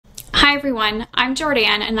everyone, I'm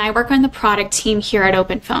Jordan and I work on the product team here at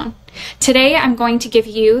OpenPhone. Today I'm going to give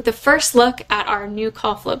you the first look at our new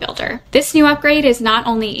call flow builder. This new upgrade is not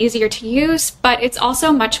only easier to use, but it's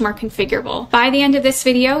also much more configurable. By the end of this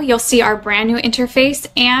video, you'll see our brand new interface,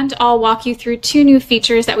 and I'll walk you through two new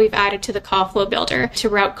features that we've added to the call flow builder to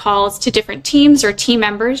route calls to different teams or team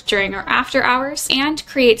members during or after hours, and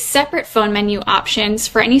create separate phone menu options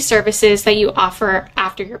for any services that you offer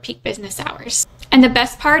after your peak business hours. And the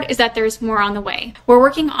best part is that there's more on the way. We're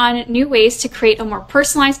working on new ways to create a more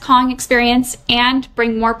personalized calling experience and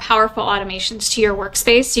bring more powerful automations to your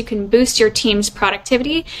workspace so you can boost your team's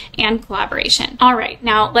productivity and collaboration. All right,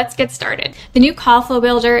 now let's get started. The new call flow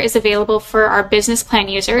builder is available for our business plan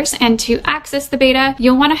users, and to access the beta,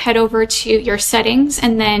 you'll want to head over to your settings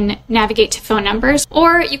and then navigate to phone numbers,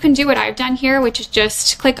 or you can do what I've done here, which is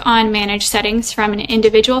just click on manage settings from an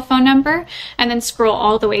individual phone number and then scroll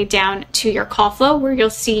all the way down to your call flow where you'll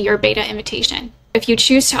see your beta invitation. If you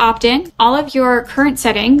choose to opt in, all of your current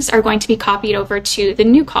settings are going to be copied over to the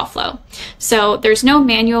new call flow. So there's no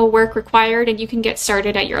manual work required and you can get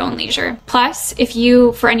started at your own leisure. Plus, if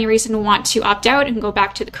you, for any reason, want to opt out and go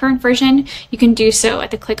back to the current version, you can do so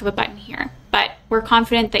at the click of a button here. But we're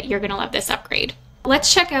confident that you're going to love this upgrade.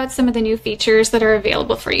 Let's check out some of the new features that are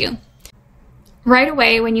available for you. Right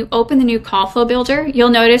away, when you open the new call flow builder, you'll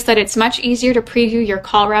notice that it's much easier to preview your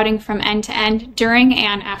call routing from end to end during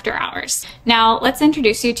and after hours. Now, let's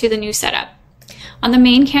introduce you to the new setup. On the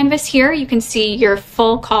main canvas here, you can see your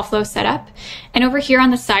full call flow setup. And over here on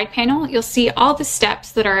the side panel, you'll see all the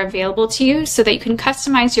steps that are available to you so that you can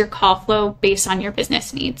customize your call flow based on your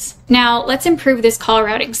business needs. Now, let's improve this call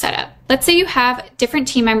routing setup. Let's say you have different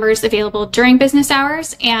team members available during business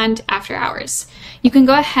hours and after hours. You can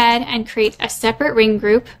go ahead and create a separate ring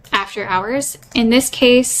group after hours. In this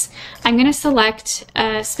case, I'm going to select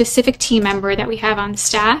a specific team member that we have on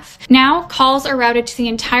staff. Now, calls are routed to the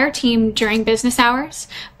entire team during business hours,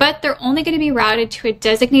 but they're only going to be routed to a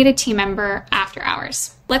designated team member after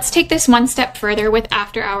hours. Let's take this one step further with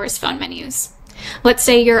after hours phone menus. Let's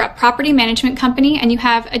say you're a property management company and you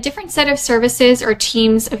have a different set of services or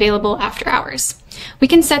teams available after hours. We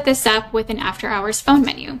can set this up with an after hours phone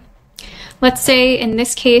menu. Let's say in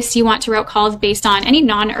this case you want to route calls based on any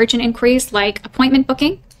non-urgent inquiries like appointment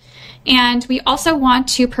booking. And we also want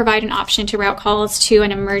to provide an option to route calls to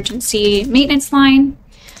an emergency maintenance line.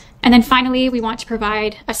 And then finally, we want to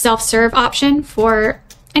provide a self-serve option for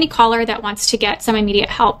any caller that wants to get some immediate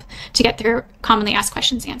help to get their commonly asked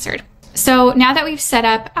questions answered. So now that we've set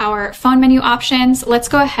up our phone menu options, let's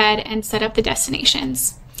go ahead and set up the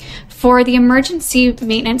destinations. For the emergency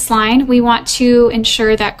maintenance line, we want to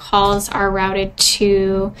ensure that calls are routed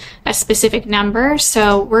to a specific number.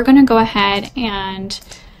 So we're going to go ahead and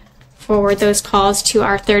forward those calls to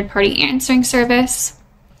our third-party answering service.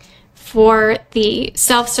 For the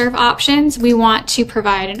self-serve options, we want to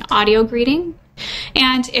provide an audio greeting.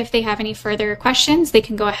 And if they have any further questions, they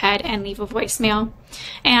can go ahead and leave a voicemail.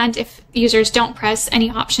 And if users don't press any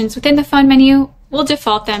options within the phone menu, we'll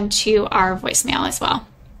default them to our voicemail as well.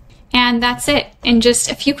 And that's it. In just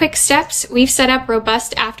a few quick steps, we've set up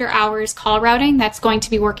robust after-hours call routing that's going to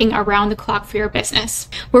be working around the clock for your business.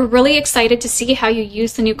 We're really excited to see how you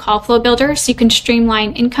use the new call flow builder so you can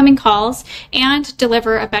streamline incoming calls and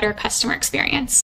deliver a better customer experience.